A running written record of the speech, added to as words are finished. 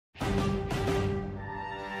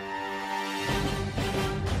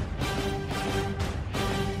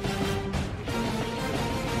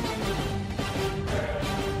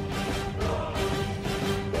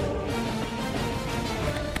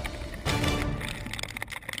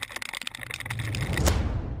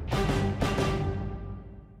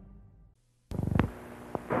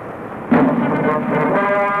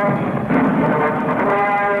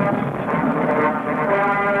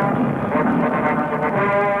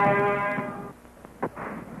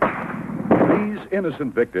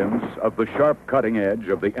innocent victims of the sharp cutting edge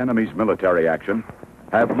of the enemy's military action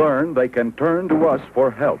have learned they can turn to us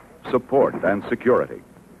for help, support, and security.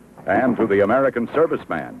 And to the American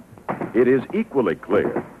serviceman, it is equally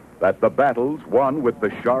clear that the battles won with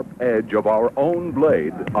the sharp edge of our own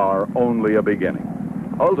blade are only a beginning.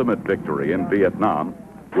 Ultimate victory in Vietnam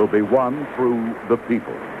will be won through the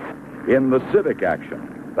people, in the civic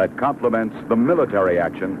action that complements the military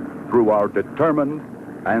action through our determined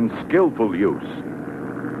and skillful use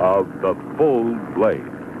of the full blade.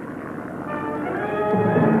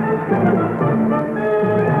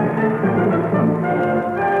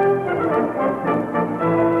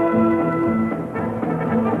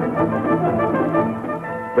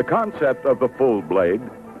 The concept of the full blade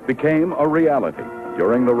became a reality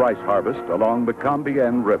during the rice harvest along the Cam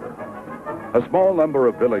Bien River. A small number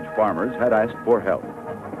of village farmers had asked for help.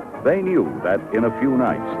 They knew that in a few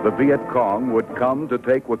nights, the Viet Cong would come to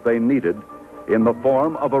take what they needed in the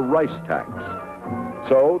form of a rice tax.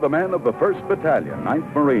 So the men of the 1st Battalion,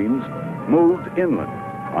 9th Marines, moved inland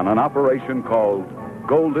on an operation called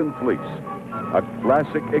Golden Fleece, a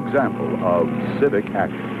classic example of civic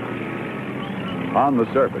action. On the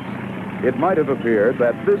surface, it might have appeared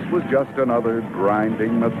that this was just another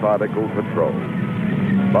grinding, methodical patrol.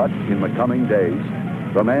 But in the coming days,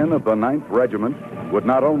 the men of the 9th Regiment would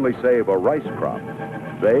not only save a rice crop,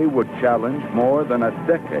 they would challenge more than a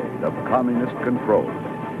decade of communist control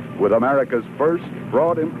with America's first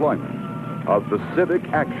broad employment of the civic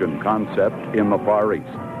action concept in the Far East.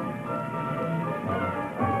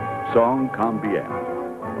 Song Cam Bien,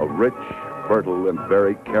 a rich, fertile, and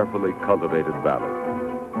very carefully cultivated valley.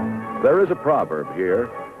 There is a proverb here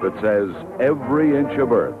that says, every inch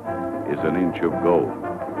of earth is an inch of gold.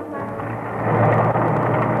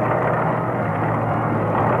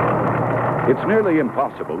 It's nearly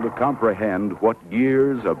impossible to comprehend what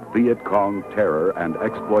years of Viet Cong terror and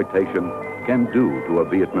exploitation can do to a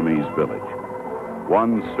Vietnamese village.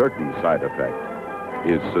 One certain side effect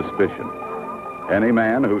is suspicion. Any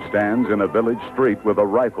man who stands in a village street with a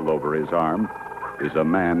rifle over his arm is a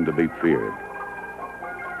man to be feared.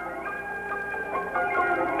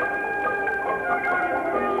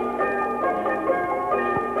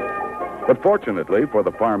 But fortunately for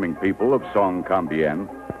the farming people of Song Cam Bien,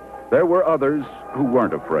 there were others who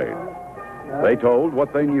weren't afraid. They told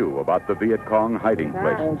what they knew about the Viet Cong hiding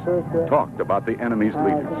places, talked about the enemy's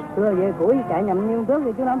leaders.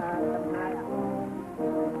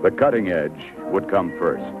 The cutting edge would come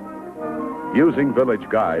first. Using village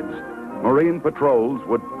guides, Marine patrols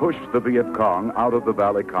would push the Viet Cong out of the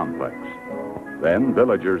valley complex. Then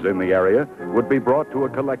villagers in the area would be brought to a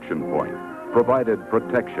collection point, provided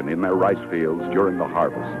protection in their rice fields during the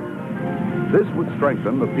harvest. This would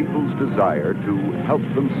strengthen the people's desire to help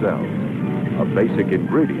themselves, a basic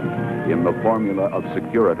ingredient in the formula of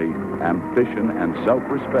security, ambition, and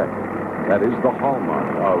self-respect that is the hallmark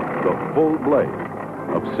of the full blade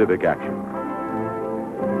of civic action.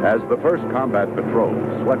 As the first combat patrol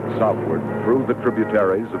swept southward through the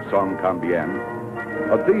tributaries of Song Cam Bien,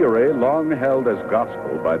 a theory long held as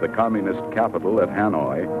gospel by the communist capital at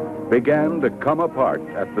Hanoi began to come apart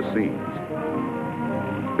at the seams.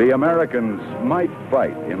 The Americans might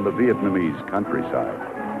fight in the Vietnamese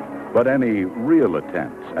countryside, but any real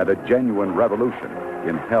attempts at a genuine revolution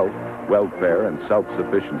in health, welfare, and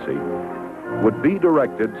self-sufficiency would be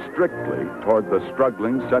directed strictly toward the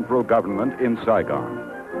struggling central government in Saigon.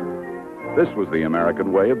 This was the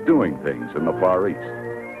American way of doing things in the Far East.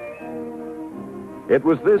 It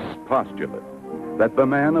was this postulate that the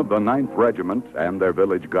men of the 9th Regiment and their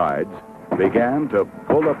village guides began to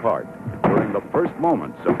pull apart during the first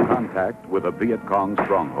moments of contact with a Viet Cong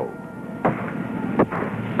stronghold.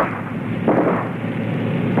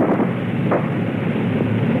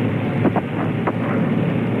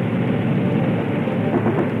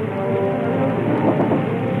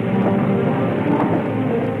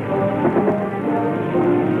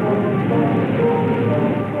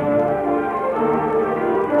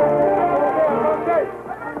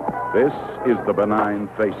 This is the benign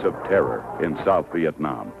face of terror in South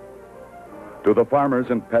Vietnam. To the farmers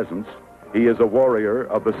and peasants, he is a warrior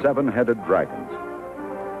of the seven-headed dragons.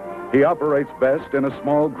 He operates best in a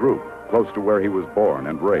small group close to where he was born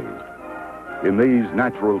and raised. In these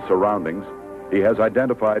natural surroundings, he has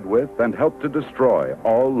identified with and helped to destroy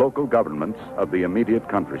all local governments of the immediate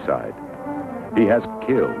countryside. He has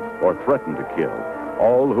killed or threatened to kill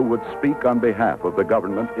all who would speak on behalf of the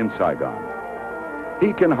government in Saigon.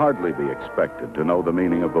 He can hardly be expected to know the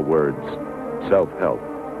meaning of the words self-help,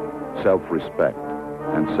 self-respect,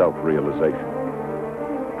 and self-realization.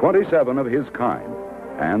 27 of his kind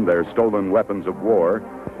and their stolen weapons of war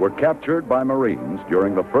were captured by Marines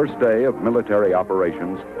during the first day of military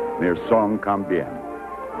operations near Song Cam Bien.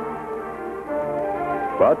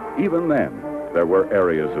 But even then, there were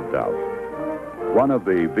areas of doubt. One of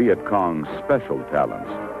the Viet Cong's special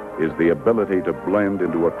talents is the ability to blend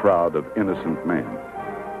into a crowd of innocent men.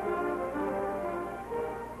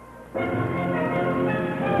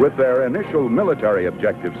 With their initial military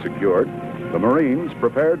objectives secured, the Marines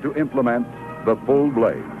prepared to implement the full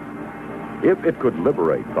blade. If it could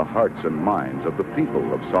liberate the hearts and minds of the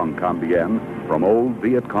people of Song Cam Bien from old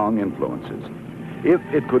Viet Cong influences, if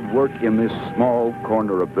it could work in this small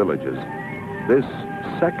corner of villages, this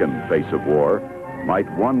second face of war might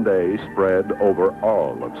one day spread over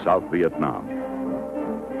all of South Vietnam.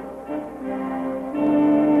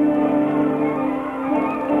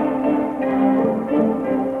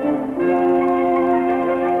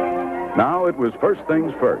 Now it was first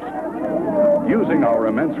things first. Using our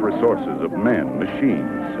immense resources of men,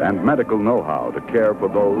 machines, and medical know-how to care for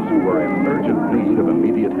those who were in urgent need of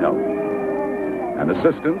immediate help. And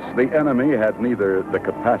assistance the enemy had neither the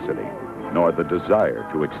capacity nor the desire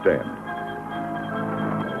to extend.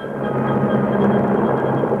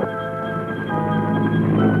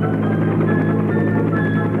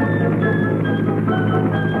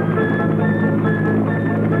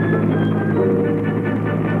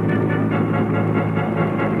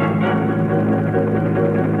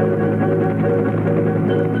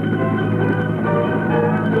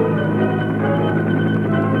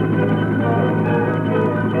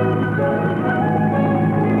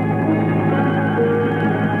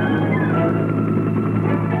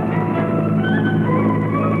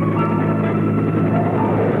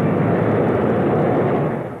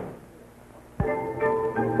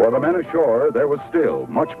 For the men ashore, there was still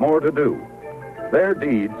much more to do. Their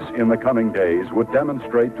deeds in the coming days would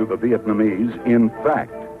demonstrate to the Vietnamese, in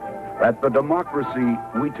fact, that the democracy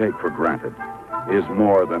we take for granted is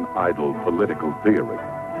more than idle political theory.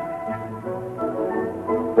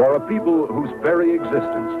 For a people whose very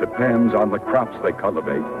existence depends on the crops they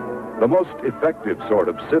cultivate, the most effective sort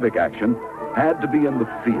of civic action had to be in the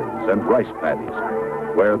fields and rice paddies,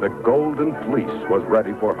 where the golden fleece was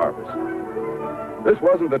ready for harvest. This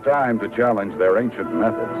wasn't the time to challenge their ancient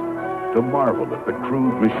methods, to marvel at the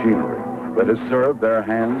crude machinery that has served their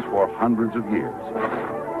hands for hundreds of years.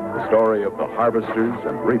 The story of the harvesters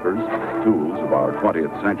and reapers, tools of our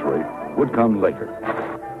 20th century, would come later.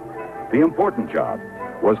 The important job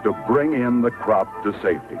was to bring in the crop to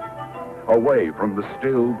safety, away from the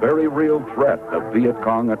still very real threat of Viet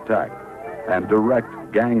Cong attack and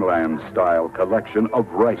direct gangland-style collection of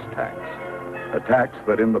rice tax, a tax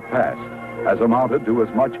that in the past has amounted to as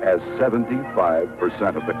much as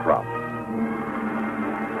 75% of the crop.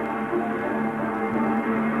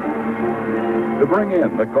 To bring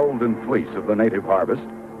in the golden fleece of the native harvest,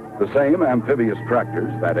 the same amphibious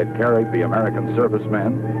tractors that had carried the American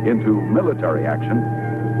servicemen into military action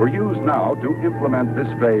were used now to implement this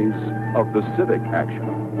phase of the civic action.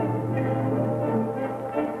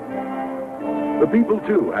 The people,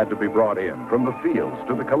 too, had to be brought in from the fields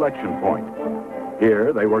to the collection point.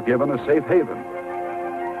 Here, they were given a safe haven,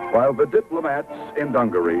 while the diplomats in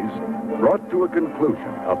dungarees brought to a conclusion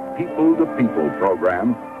a people-to-people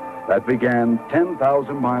program that began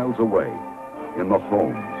 10,000 miles away in the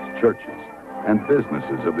homes, churches, and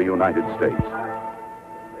businesses of the United States.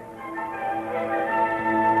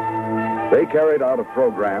 They carried out a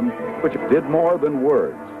program which did more than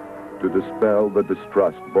words to dispel the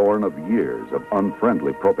distrust born of years of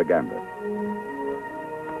unfriendly propaganda.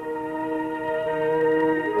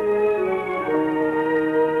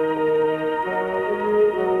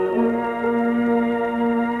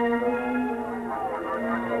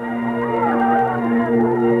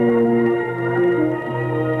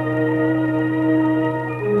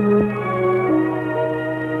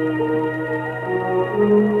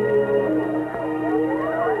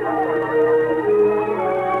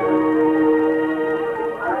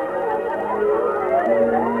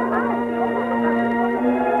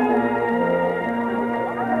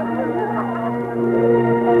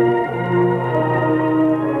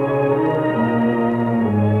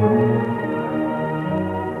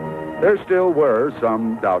 There still were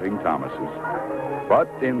some doubting Thomases. But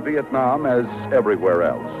in Vietnam, as everywhere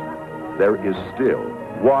else, there is still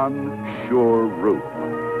one sure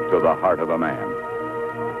route to the heart of a man.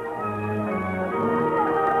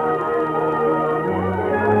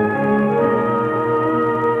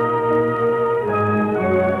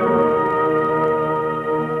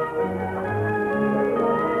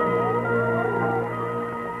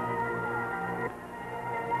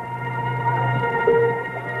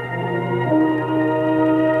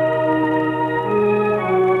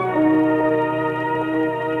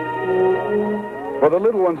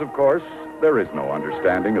 ones, of course, there is no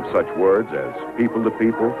understanding of such words as people to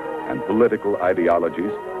people and political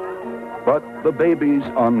ideologies. But the babies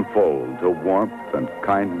unfold to warmth and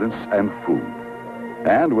kindness and food.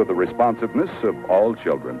 And with the responsiveness of all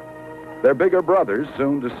children, their bigger brothers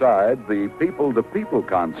soon decide the people-to-people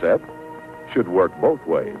concept should work both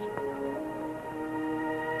ways.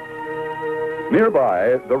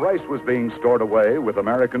 Nearby, the rice was being stored away with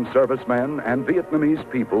American servicemen and Vietnamese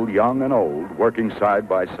people, young and old, working side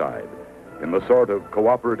by side in the sort of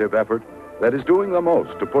cooperative effort that is doing the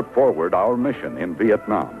most to put forward our mission in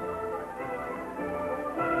Vietnam.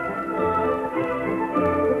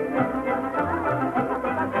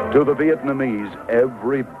 To the Vietnamese,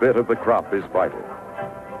 every bit of the crop is vital.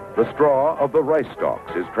 The straw of the rice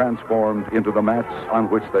stalks is transformed into the mats on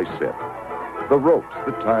which they sit, the ropes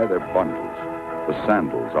that tie their bundles, the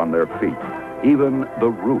sandals on their feet, even the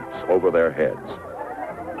roofs over their heads.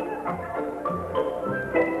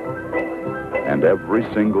 And every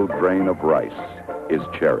single grain of rice is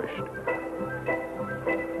cherished.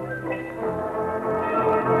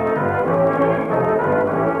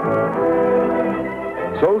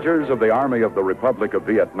 Soldiers of the Army of the Republic of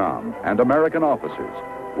Vietnam and American officers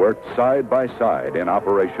worked side by side in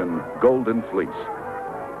Operation Golden Fleece.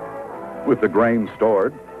 With the grain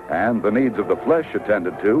stored and the needs of the flesh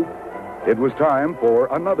attended to, it was time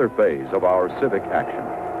for another phase of our civic action.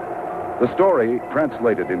 The story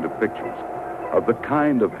translated into pictures of the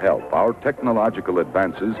kind of help our technological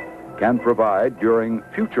advances can provide during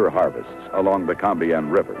future harvests along the Cam Bien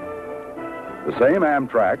River. The same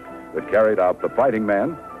Amtrak that carried out the fighting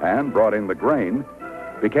men and brought in the grain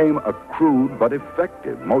became a crude but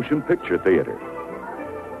effective motion picture theater.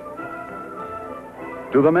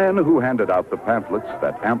 To the men who handed out the pamphlets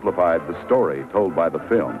that amplified the story told by the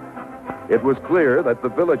film, it was clear that the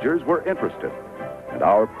villagers were interested, and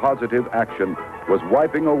our positive action was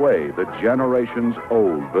wiping away the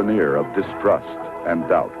generations-old veneer of distrust and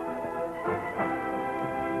doubt.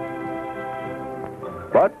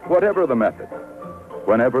 But whatever the method,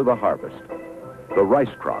 whenever the harvest, the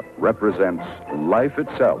rice crop represents life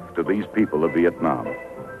itself to these people of Vietnam.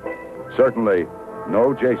 Certainly,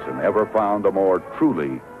 no Jason ever found a more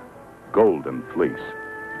truly golden fleece.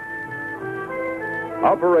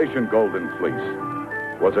 Operation Golden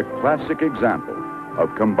Fleece was a classic example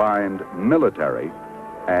of combined military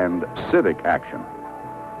and civic action.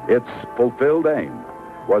 Its fulfilled aim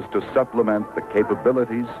was to supplement the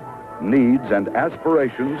capabilities, needs, and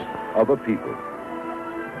aspirations of a people,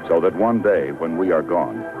 so that one day when we are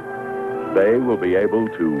gone, they will be able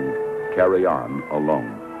to carry on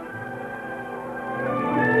alone.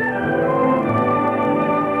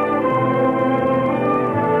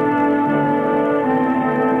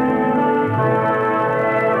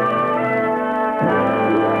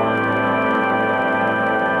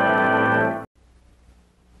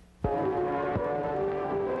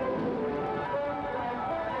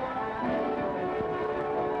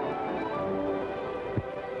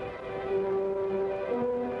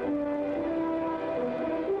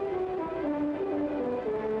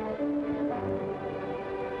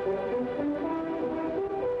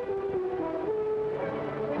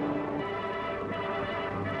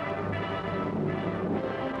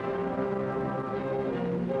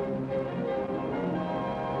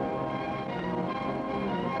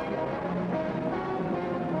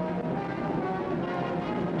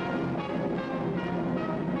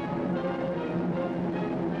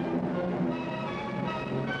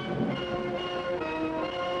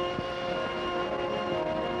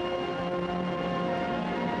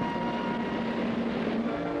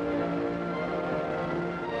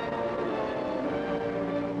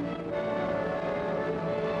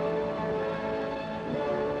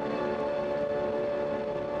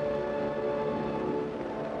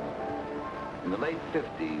 In the late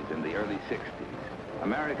 50s and the early 60s,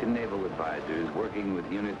 American naval advisors working with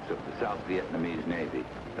units of the South Vietnamese Navy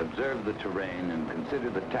observed the terrain and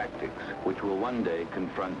considered the tactics which will one day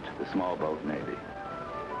confront the small boat Navy.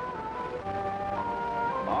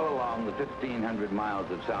 All along the 1,500 miles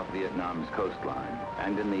of South Vietnam's coastline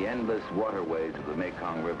and in the endless waterways of the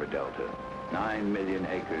Mekong River Delta, 9 million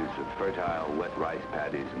acres of fertile wet rice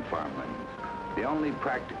paddies and farmlands, the only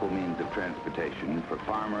practical means of transportation for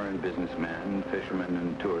farmer and businessman, fishermen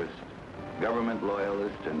and tourists, government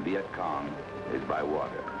loyalist and Viet Cong is by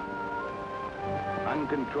water.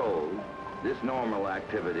 Uncontrolled, this normal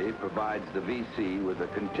activity provides the VC with a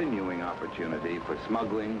continuing opportunity for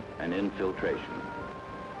smuggling and infiltration.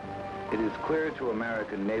 It is clear to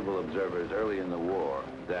American naval observers early in the war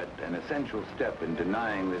that an essential step in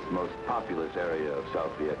denying this most populous area of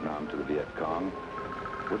South Vietnam to the Viet Cong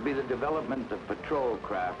would be the development of patrol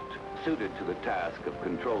craft suited to the task of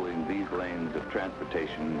controlling these lanes of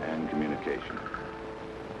transportation and communication.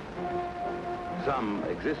 Some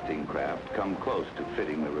existing craft come close to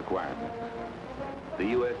fitting the requirements. The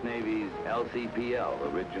U.S. Navy's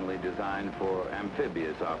LCPL, originally designed for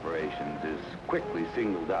amphibious operations, is quickly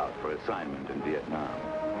singled out for assignment in Vietnam.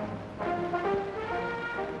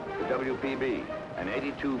 The WPB, an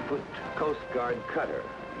 82-foot Coast Guard cutter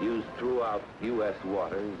used throughout U.S.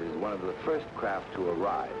 waters, is one of the first craft to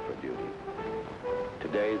arrive for duty.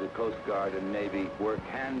 Today, the Coast Guard and Navy work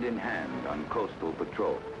hand in hand on coastal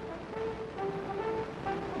patrol.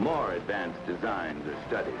 More advanced designs are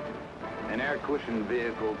studied. An air-cushioned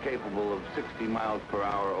vehicle capable of 60 miles per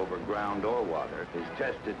hour over ground or water is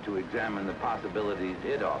tested to examine the possibilities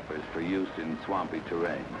it offers for use in swampy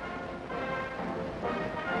terrain.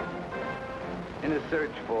 In a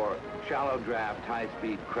search for shallow draft,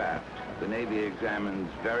 high-speed craft, the Navy examines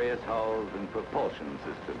various hulls and propulsion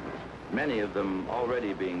systems, many of them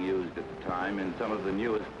already being used at the time in some of the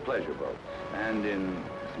newest pleasure boats and in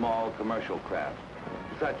small commercial craft,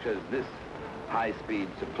 such as this high-speed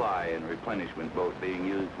supply and replenishment boat being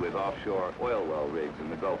used with offshore oil well rigs in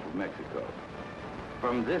the Gulf of Mexico.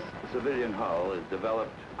 From this civilian hull is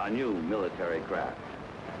developed a new military craft,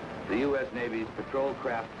 the U.S. Navy's Patrol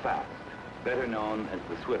Craft Fast, better known as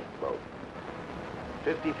the Swift boat.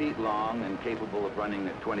 50 feet long and capable of running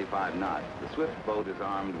at 25 knots, the Swift boat is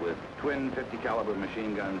armed with twin 50 caliber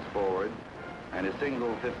machine guns forward and a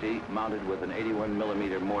single 50 mounted with an 81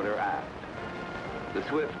 millimeter mortar aft. The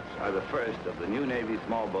Swifts are the first of the new Navy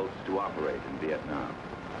small boats to operate in Vietnam.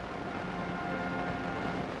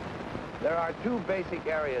 There are two basic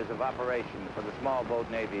areas of operation for the small boat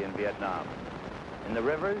Navy in Vietnam, in the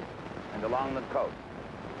rivers and along the coast.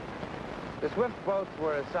 The Swift boats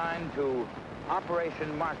were assigned to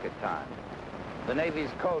Operation Market Time, the Navy's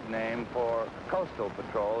code name for coastal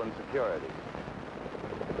patrol and security.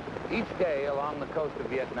 Each day along the coast of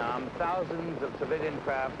Vietnam, thousands of civilian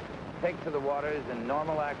craft take to the waters in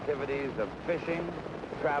normal activities of fishing,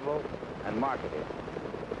 travel, and marketing.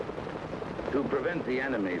 To prevent the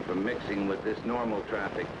enemy from mixing with this normal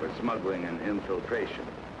traffic for smuggling and infiltration,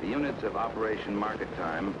 the units of Operation Market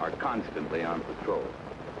Time are constantly on patrol.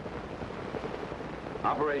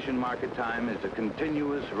 Operation Market Time is a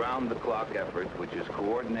continuous round-the-clock effort which is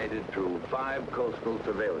coordinated through 5 coastal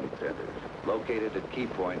surveillance centers located at key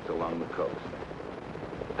points along the coast.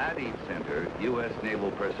 At each center, U.S. naval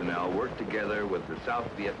personnel work together with the South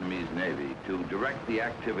Vietnamese Navy to direct the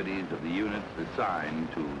activities of the units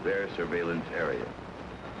assigned to their surveillance area.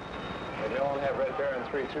 If you only have Red Baron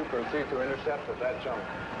 3-2, proceed to intercept at that jump.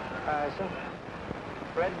 Sir.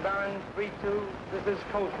 Red Baron 3-2, this is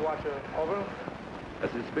Coast Watcher. Over. A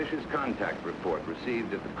suspicious contact report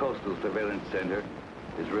received at the Coastal Surveillance Center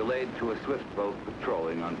is relayed to a Swift boat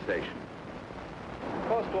patrolling on station.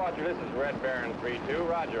 Coast Watcher, this is Red Baron 3-2.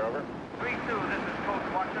 Roger, over. 3-2, this is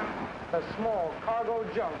Coast Watcher. A small cargo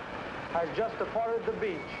junk has just departed the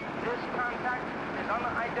beach. This contact is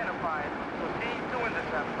unidentified. Proceed to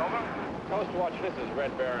intercept. Over. Coast Watcher, this is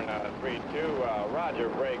Red Baron 3-2. Roger,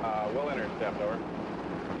 break. We'll intercept, over.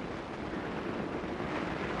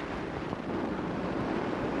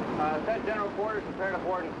 Set general quarters, prepare to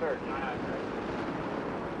board and search.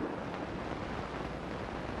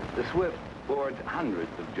 The Swift boards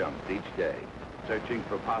hundreds of junks each day, searching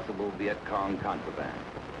for possible Viet Cong contraband,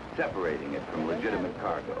 separating it from legitimate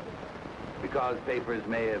cargo. Because papers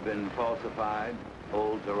may have been falsified,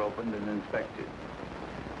 holds are opened and inspected.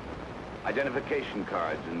 Identification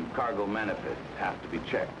cards and cargo manifests have to be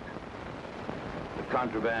checked. If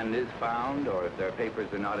contraband is found, or if their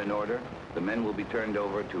papers are not in order, the men will be turned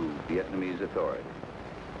over to Vietnamese authorities.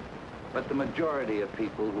 But the majority of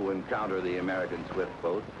people who encounter the American Swift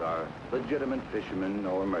boats are legitimate fishermen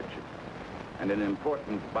or merchants. And an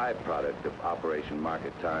important byproduct of Operation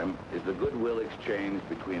Market Time is the goodwill exchange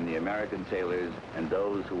between the American sailors and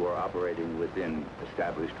those who are operating within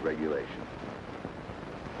established regulations.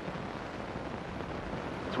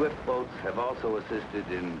 Swift boats have also assisted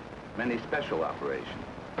in many special operations.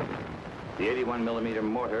 The 81 millimeter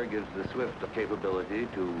mortar gives the Swift the capability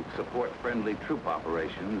to support friendly troop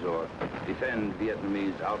operations or defend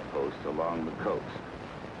Vietnamese outposts along the coast.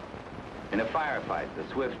 In a firefight, the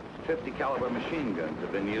Swift's 50 caliber machine guns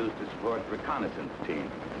have been used to support reconnaissance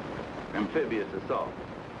teams, amphibious assault,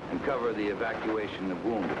 and cover the evacuation of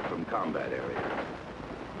wounded from combat areas.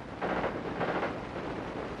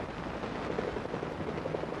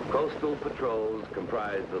 Coastal patrols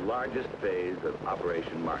comprise the largest phase of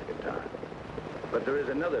Operation Market Time. But there is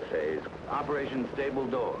another phase, Operation Stable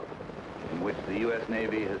Door. in which the U.S.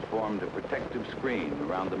 Navy has formed a protective screen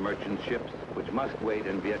around the merchant ships which must wait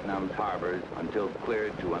in Vietnam's harbors until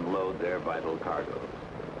cleared to unload their vital cargoes.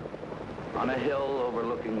 On a hill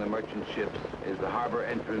overlooking the merchant ships is the harbor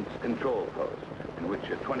entrance control post, in which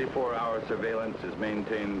a 24-hour surveillance is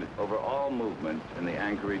maintained over all movement in the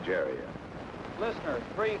anchorage area. Listener,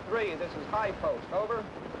 3-3, this is High Post, over.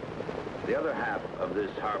 The other half of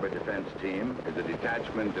this harbor defense team is a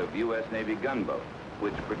detachment of U.S. Navy gunboats,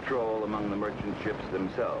 which patrol among the merchant ships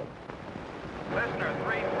themselves. Listener,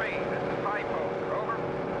 3-3, this is High Post, over.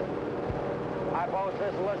 High Post,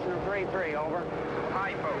 this is listener 3-3, over.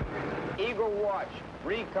 High Post. Eagle Watch,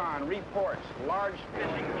 recon, reports, large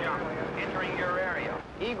fishing junk entering your area.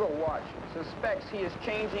 Eagle Watch suspects he is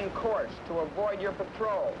changing course to avoid your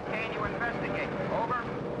patrol. Can you investigate? Over.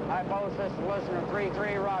 High Post, this is listener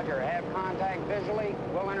 3-3, roger. Have contact visually,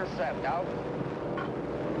 we'll intercept, out.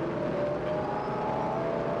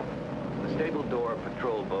 The stable door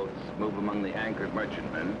patrol boats move among the anchored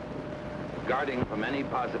merchantmen, guarding from any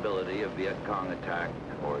possibility of Viet Cong attack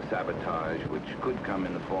or sabotage, which could come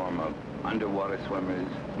in the form of underwater swimmers,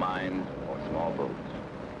 mines, or small boats.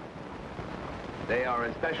 They are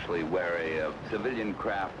especially wary of civilian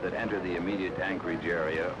craft that enter the immediate anchorage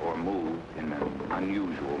area or move in an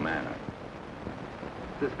unusual manner.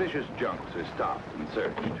 Suspicious junks are stopped and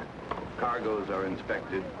searched. Cargoes are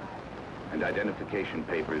inspected, and identification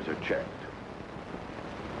papers are checked.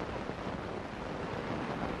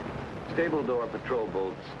 Stable door patrol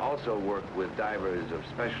boats also work with divers of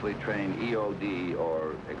specially trained EOD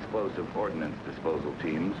or explosive ordnance disposal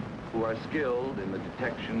teams who are skilled in the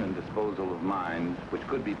detection and disposal of mines which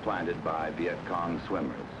could be planted by Viet Cong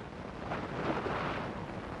swimmers.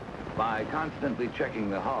 By constantly checking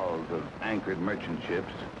the hulls of anchored merchant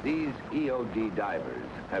ships, these EOD divers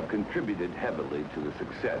have contributed heavily to the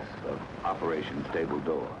success of Operation Stable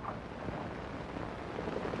Door.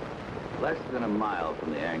 Less than a mile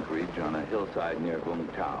from the anchorage on a hillside near Vung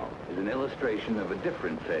Tau is an illustration of a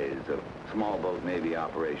different phase of small boat Navy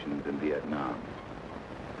operations in Vietnam.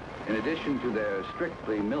 In addition to their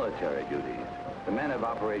strictly military duties, the men of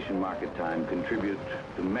Operation Market Time contribute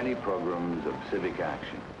to many programs of civic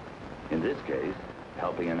action. In this case,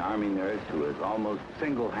 helping an Army nurse who has almost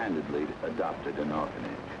single-handedly adopted an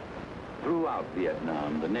orphanage. Throughout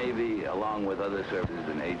Vietnam, the Navy, along with other services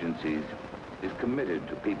and agencies, is committed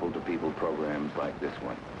to people-to-people programs like this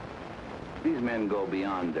one. These men go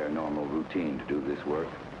beyond their normal routine to do this work,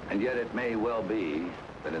 and yet it may well be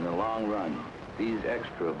that in the long run, these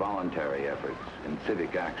extra voluntary efforts in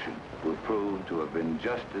civic action will prove to have been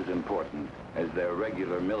just as important as their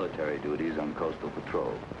regular military duties on coastal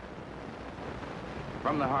patrol.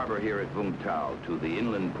 From the harbor here at Vung Tau to the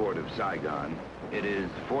inland port of Saigon, it is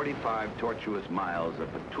 45 tortuous miles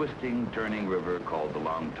of a twisting, turning river called the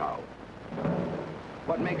Long Tau.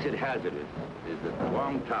 What makes it hazardous is that the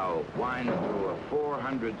Long Tau winds through a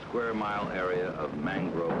 400 square mile area of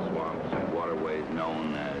mangrove swamps and waterways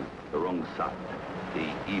known as the Rung Sat, the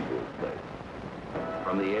evil place.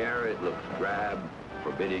 From the air, it looks drab,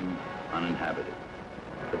 forbidding, uninhabited.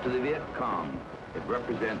 But to the Viet Cong, it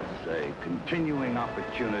represents a continuing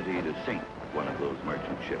opportunity to sink one of those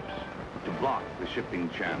merchant ships, to block the shipping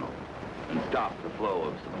channel, and stop the flow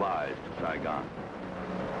of supplies to Saigon.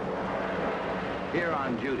 Here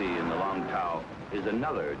on duty in the Long Tau is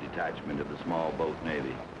another detachment of the small boat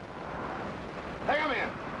Navy. Take them in.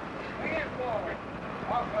 Bring in forward.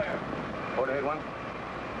 All clear. Port ahead one.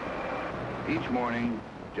 Each morning,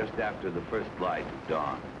 just after the first light of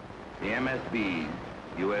dawn, the MSB's,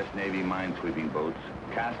 U.S. Navy minesweeping boats,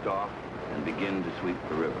 cast off and begin to sweep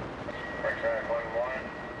the river. Track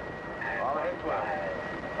 1-1. All ahead 12.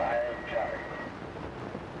 5 Charlie.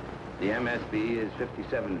 The MSB is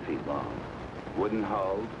 57 feet long, wooden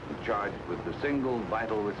hulled, and charged with the single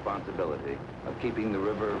vital responsibility of keeping the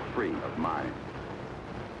river free of mines.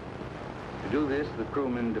 To do this, the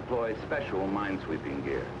crewmen deploy special minesweeping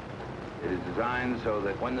gear. It is designed so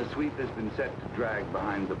that when the sweep has been set to drag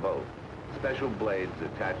behind the boat, special blades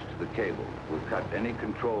attached to the cable will cut any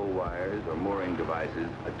control wires or mooring devices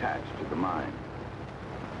attached to the mine.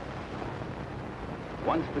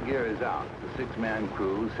 Once the gear is out, the 6-man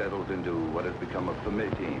crew settles into what has become a familiar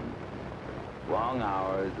team. Long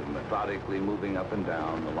hours of methodically moving up and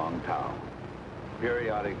down the Long Tau,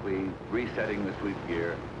 periodically resetting the sweep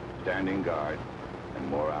gear, standing guard, and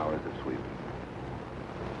more hours of sweeping.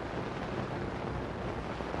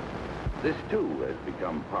 This, too, has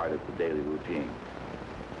become part of the daily routine.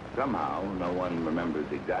 Somehow, no one remembers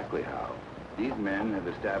exactly how, these men have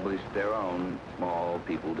established their own small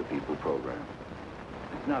people-to-people program.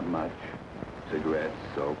 It's not much. Cigarettes,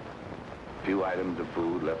 soap, a few items of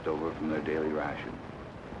food left over from their daily ration.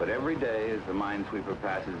 But every day as the minesweeper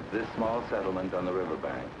passes this small settlement on the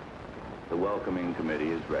riverbank, the welcoming committee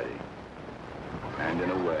is ready. And in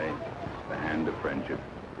a way, the hand of friendship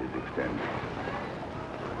is extended.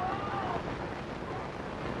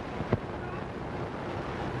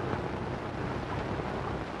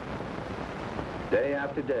 Day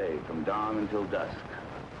after day, from dawn until dusk,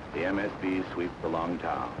 the MSBs sweep the long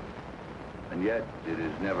town. And yet, it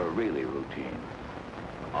is never really routine.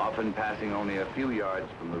 Often passing only a few yards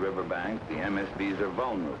from the riverbank, the MSBs are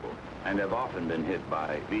vulnerable and have often been hit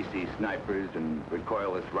by VC snipers and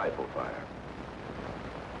recoilless rifle fire.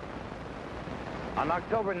 On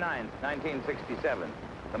October 9th, 1967,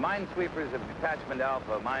 the minesweepers of Detachment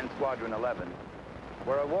Alpha, Mine Squadron 11,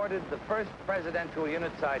 were awarded the first presidential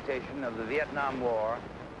unit citation of the Vietnam War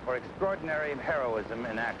for extraordinary heroism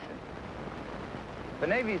in action. The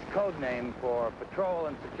Navy's code name for patrol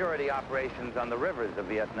and security operations on the rivers of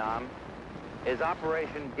Vietnam is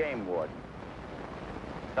Operation Game Warden.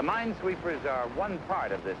 The minesweepers are one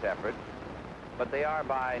part of this effort, but they are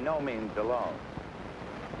by no means alone.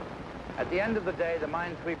 At the end of the day, the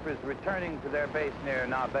minesweepers returning to their base near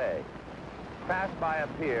Na Bay pass by a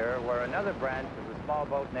pier where another branch of the small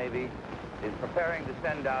boat Navy is preparing to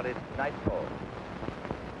send out its night patrol.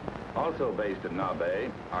 Also based at Na Bay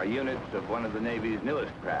are units of one of the Navy's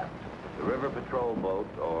newest craft, the River Patrol Boat,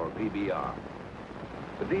 or PBR.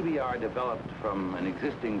 The PBR, developed from an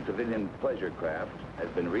existing civilian pleasure craft, has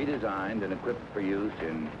been redesigned and equipped for use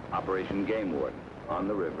in Operation Game Warden on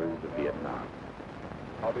the rivers of Vietnam.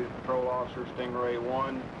 I'll be the patrol officer, Stingray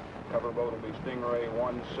 1. Cover boat will be Stingray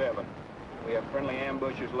 1-7. We have friendly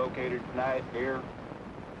ambushes located tonight here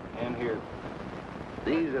and here.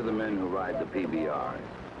 These are the men who ride the PBRs.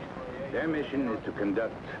 Their mission is to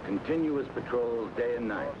conduct continuous patrols day and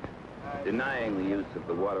night, denying the use of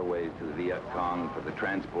the waterways to the Viet Cong for the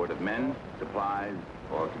transport of men, supplies,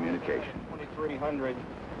 or communication. 2300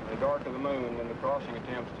 in the dark of the moon, and the crossing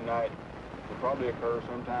attempts tonight will probably occur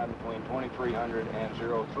sometime between 2300 and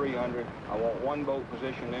 0300. I want one boat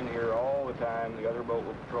positioned in here all the time. The other boat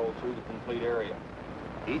will patrol through the complete area.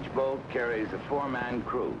 Each boat carries a four-man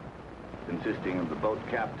crew, consisting of the boat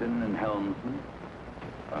captain and helmsman,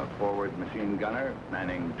 a forward machine gunner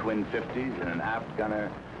manning twin 50s, and an aft gunner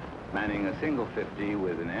manning a single 50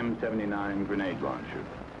 with an M79 grenade launcher.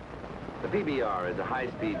 The PBR is a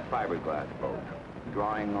high-speed fiberglass boat,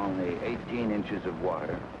 drawing only 18 inches of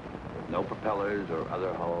water, with no propellers or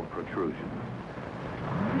other hull protrusions.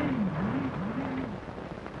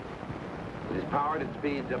 It is powered at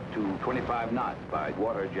speeds up to 25 knots by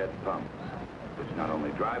water jet pumps, which not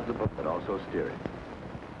only drive the boat, but also steer it.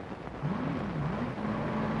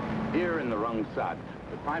 Here in the Rung Sat,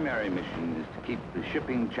 the primary mission is to keep the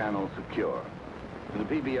shipping channel secure. To the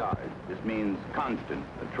PBRs, this means constant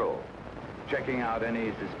patrol, checking out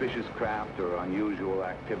any suspicious craft or unusual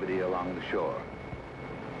activity along the shore.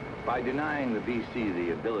 By denying the VC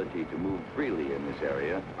the ability to move freely in this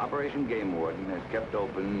area, Operation Game Warden has kept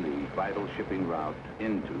open the vital shipping route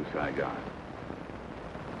into Saigon.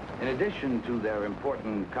 In addition to their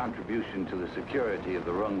important contribution to the security of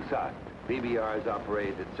the Rung Sat, PBRs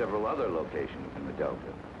operate at several other locations in the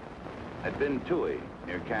Delta. At Vinh Tui,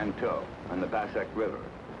 near Can Tho, on the Bassac River,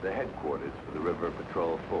 is the headquarters for the River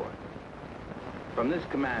Patrol Force. From this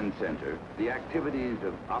command center, the activities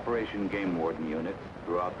of Operation Game Warden units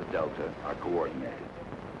throughout the Delta are coordinated.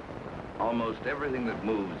 Almost everything that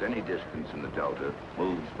moves any distance in the Delta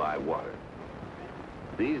moves by water.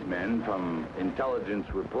 These men, from intelligence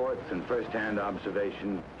reports and first-hand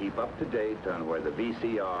observation, keep up to date on where the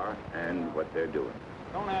VC are and what they're doing.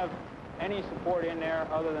 Don't have any support in there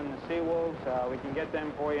other than the sea wolves. We can get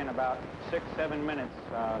them for you in about 6-7 minutes.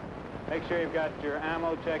 Make sure you've got your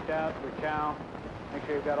ammo checked out, your chow. Make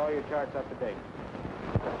sure you've got all your charts up to date.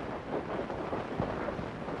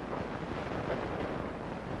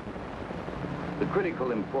 The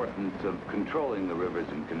critical importance of controlling the rivers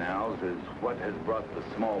and canals is what has brought the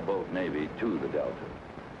small boat Navy to the Delta.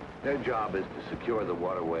 Their job is to secure the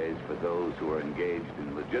waterways for those who are engaged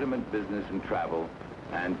in legitimate business and travel,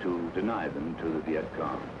 and to deny them to the Viet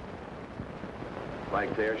Cong.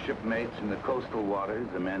 Like their shipmates in the coastal waters,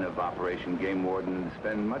 the men of Operation Game Warden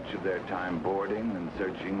spend much of their time boarding and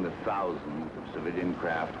searching the thousands of civilian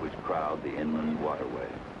craft which crowd the inland waterways.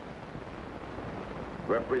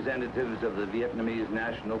 Representatives of the Vietnamese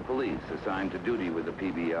National Police assigned to duty with the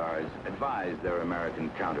PBRs advise their American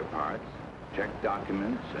counterparts, check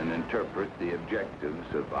documents, and interpret the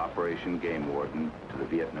objectives of Operation Game Warden to the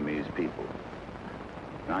Vietnamese people.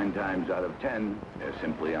 9 times out of 10, they're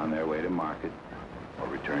simply on their way to market or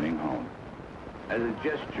returning home. As a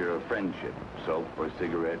gesture of friendship, soap or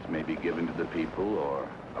cigarettes may be given to the people, or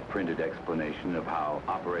a printed explanation of how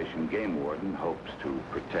Operation Game Warden hopes to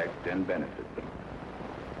protect and benefit them.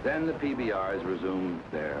 Then the PBRs resume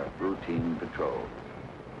their routine patrol.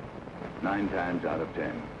 9 times out of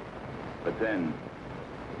 10. But then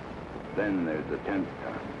there's the 10th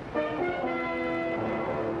time.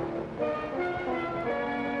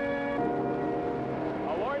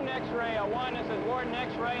 Warden X-ray 1, this is Warden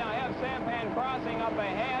X-ray. I have sampan crossing up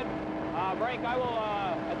ahead. Break, I will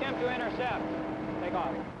attempt to intercept. Take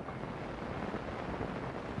off.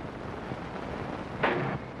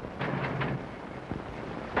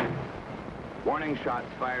 Warning shots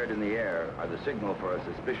fired in the air are the signal for a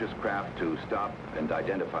suspicious craft to stop and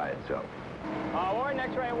identify itself. Warden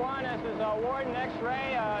X-ray 1, this is Warden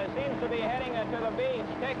X-ray. Seems to be heading to the beach.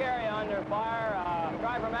 Take area under fire.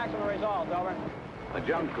 Try for maximum results, over. A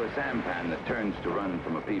junk or sampan that turns to run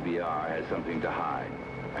from a PBR has something to hide.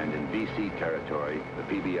 And in BC territory, the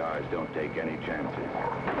PBRs don't take any chances.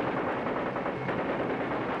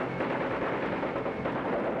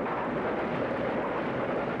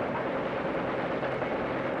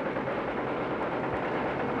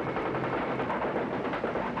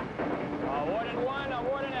 Warden 1,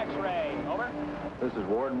 Warden X-ray, over. This is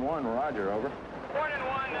Warden 1, roger, over. Warden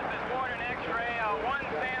 1, this is Warden X-ray. One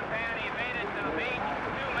sampan evaded to the beach.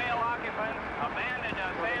 2 male occupants abandoned a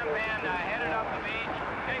sampan, headed up the beach.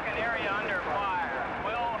 Taken area under fire.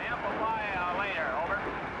 Will amplify later, over.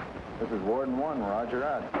 This is Warden 1, roger,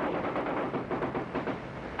 out.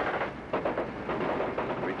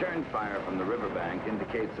 Return fire from the riverbank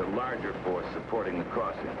indicates a larger force supporting the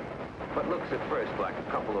crossing. What looks at first like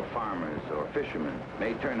a couple of farmers or fishermen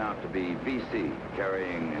may turn out to be VC,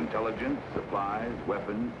 carrying intelligence, supplies,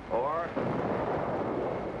 weapons, or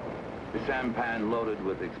the sampan loaded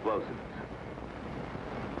with explosives.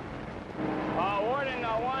 Warden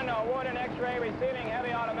 1, Warden X-ray receiving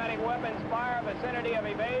heavy automatic weapons fire, vicinity of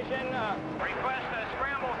evasion. Request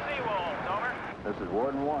scramble seawolves, over. This is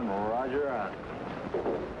Warden 1, roger, out.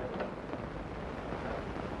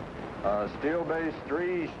 Steel base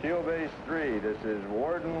 3, steel base 3. This is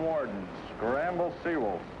Warden, scramble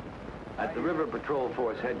seawolves. At the River Patrol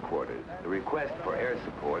Force headquarters, the request for air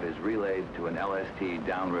support is relayed to an LST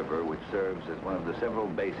downriver, which serves as one of the several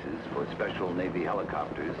bases for special Navy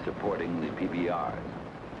helicopters supporting the PBRs.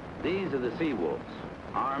 These are the Seawolves,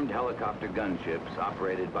 armed helicopter gunships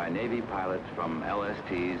operated by Navy pilots from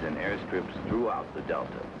LSTs and airstrips throughout the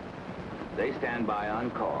Delta. They stand by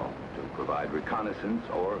on call to provide reconnaissance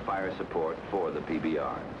or fire support for the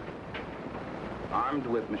PBRs. Armed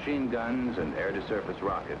with machine guns and air-to-surface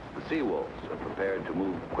rockets, the Seawolves are prepared to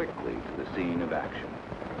move quickly to the scene of action.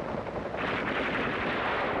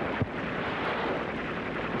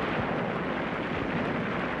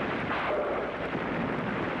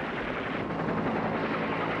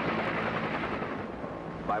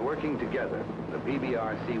 By working together, the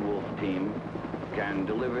PBR Seawolf team can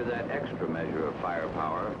deliver that extra measure of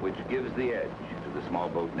firepower which gives the edge to the small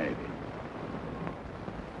boat Navy.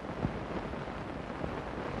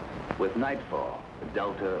 With nightfall, the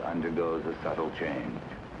Delta undergoes a subtle change,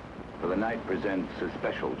 for the night presents a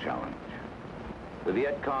special challenge. The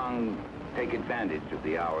Viet Cong take advantage of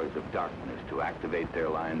the hours of darkness to activate their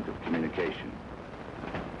lines of communication.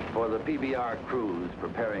 For the PBR crews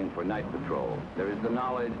preparing for night patrol, there is the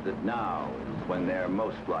knowledge that now is when they're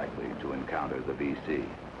most likely to encounter the VC.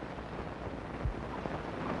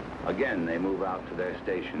 Again, they move out to their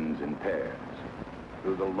stations in pairs.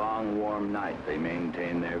 Through the long, warm night, they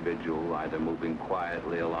maintain their vigil, either moving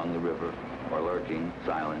quietly along the river or lurking,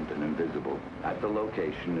 silent and invisible, at the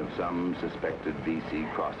location of some suspected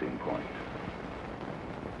VC crossing point.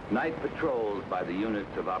 Night patrols by the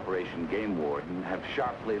units of Operation Game Warden have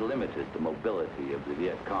sharply limited the mobility of the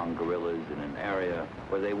Viet Cong guerrillas in an area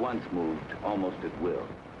where they once moved almost at will.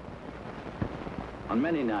 On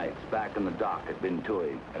many nights, back in the dock at Binh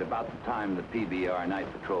Tui, at about the time the PBR night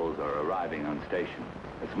patrols are arriving on station,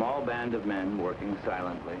 a small band of men working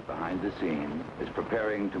silently behind the scene is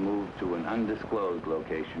preparing to move to an undisclosed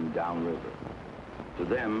location downriver. To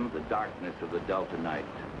them, the darkness of the Delta night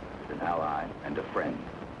is an ally and a friend.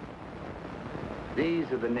 These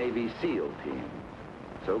are the Navy SEAL team,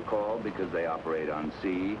 so called because they operate on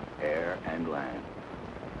sea, air, and land.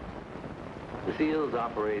 The SEALs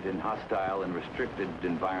operate in hostile and restricted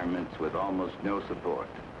environments with almost no support.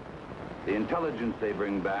 The intelligence they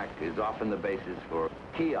bring back is often the basis for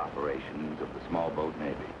key operations of the small boat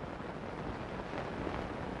Navy.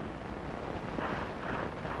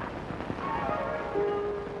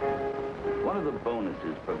 One of the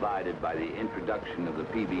bonuses provided by the introduction of the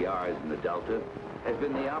PBRs in the Delta has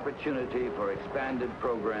been the opportunity for expanded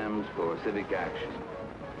programs for civic action.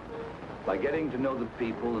 By getting to know the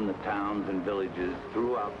people in the towns and villages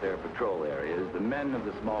throughout their patrol areas, the men of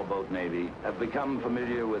the Small Boat Navy have become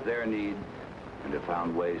familiar with their needs and have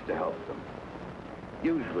found ways to help them.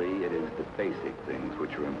 Usually, it is the basic things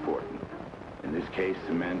which are important. In this case,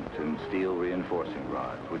 cement and steel reinforcing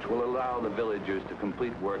rods, which will allow the villagers to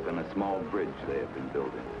complete work on a small bridge they have been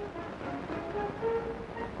building.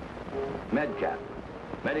 MedCap,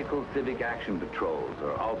 Medical Civic Action Patrols,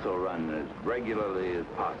 are also run as regularly as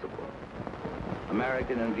possible.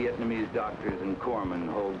 American and Vietnamese doctors and corpsmen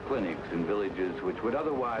hold clinics in villages which would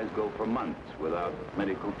otherwise go for months without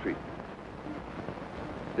medical treatment.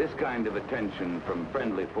 This kind of attention from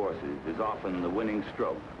friendly forces is often the winning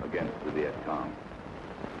stroke against the Viet Cong.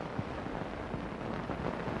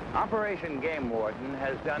 Operation Game Warden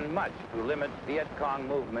has done much to limit Viet Cong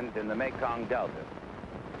movement in the Mekong Delta.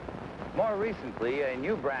 More recently, a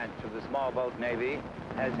new branch of the Small Boat Navy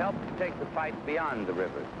has helped to take the fight beyond the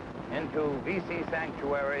rivers, into VC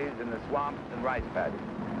sanctuaries in the swamps and rice paddies.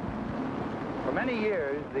 For many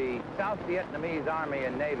years, the South Vietnamese Army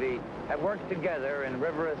and Navy have worked together in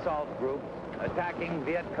river assault groups, attacking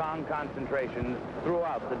Viet Cong concentrations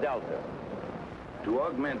throughout the Delta. To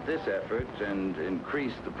augment this effort and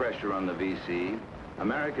increase the pressure on the VC,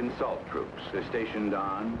 American salt troops are stationed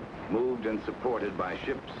on, moved and supported by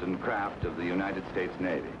ships and craft of the United States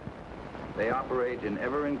Navy. They operate in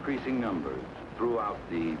ever-increasing numbers throughout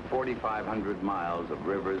the 4,500 miles of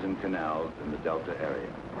rivers and canals in the Delta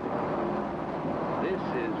area. This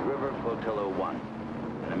is River Flotilla 1,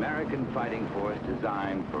 an American fighting force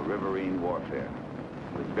designed for riverine warfare,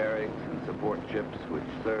 with barracks and support ships which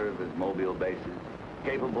serve as mobile bases,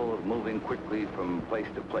 capable of moving quickly from place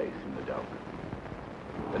to place in the Delta.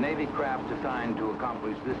 The Navy craft assigned to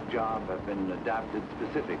accomplish this job have been adapted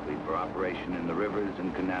specifically for operation in the rivers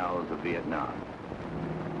and canals of Vietnam.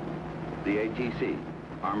 The ATC,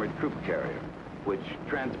 Armored Troop Carrier, which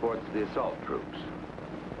transports the assault troops.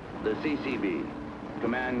 The CCB,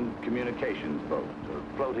 Command Communications Boat, or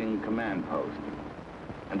Floating Command Post.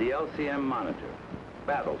 And the LCM Monitor,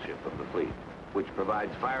 battleship of the fleet, which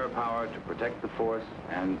provides firepower to protect the force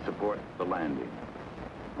and support the landing.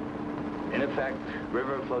 In effect,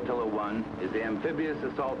 River Flotilla 1 is the amphibious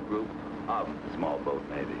assault group of the Small Boat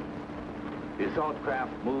Navy. The assault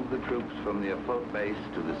craft move the troops from the afloat base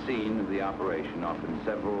to the scene of the operation, often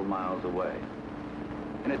several miles away.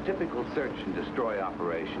 In a typical search and destroy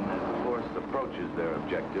operation, as the force approaches their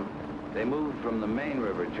objective, they move from the main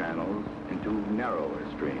river channels into narrower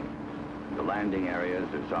streams. The landing areas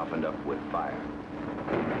are softened up with fire.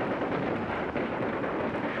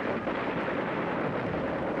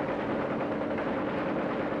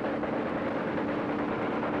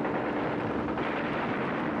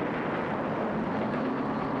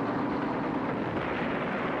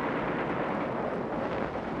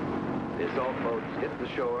 The assault boats hit the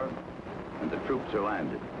shore, and the troops are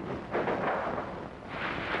landed.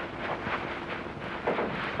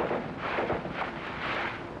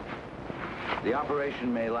 The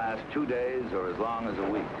operation may last 2 days or as long as a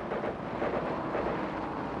week.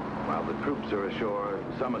 While the troops are ashore,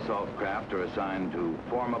 some assault craft are assigned to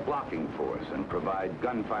form a blocking force and provide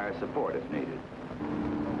gunfire support if needed.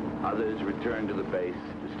 Others return to the base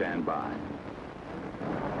to stand by.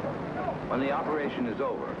 When the operation is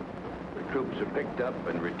over, the troops are picked up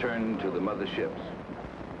and returned to the mother ships.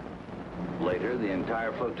 Later, the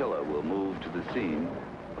entire flotilla will move to the scene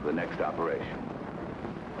of the next operation.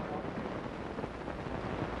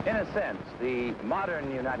 In a sense, the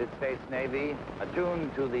modern United States Navy,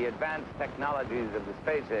 attuned to the advanced technologies of the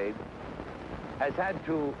space age, has had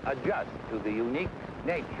to adjust to the unique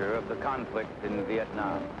nature of the conflict in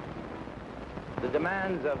Vietnam. The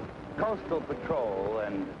demands of coastal patrol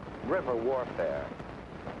and river warfare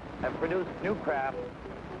have produced new craft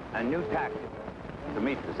and new tactics to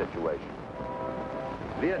meet the situation.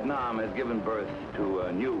 Vietnam has given birth to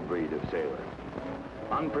a new breed of sailor.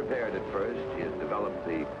 Unprepared at first, he has developed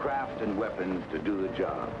the craft and weapons to do the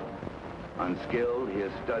job. Unskilled, he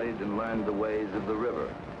has studied and learned the ways of the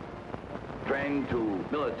river. Trained to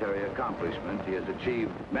military accomplishment, he has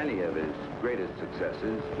achieved many of his greatest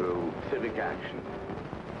successes through civic action.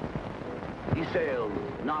 He sailed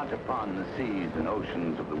not upon the seas and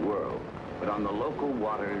oceans of the world, but on the local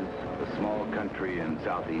waters of a small country in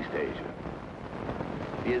Southeast Asia.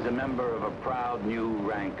 He is a member of a proud new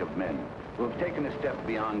rank of men who have taken a step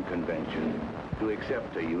beyond convention to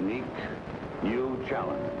accept a unique, new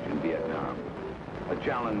challenge in Vietnam. A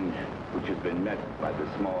challenge which has been met by the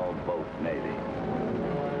Small Boat Navy.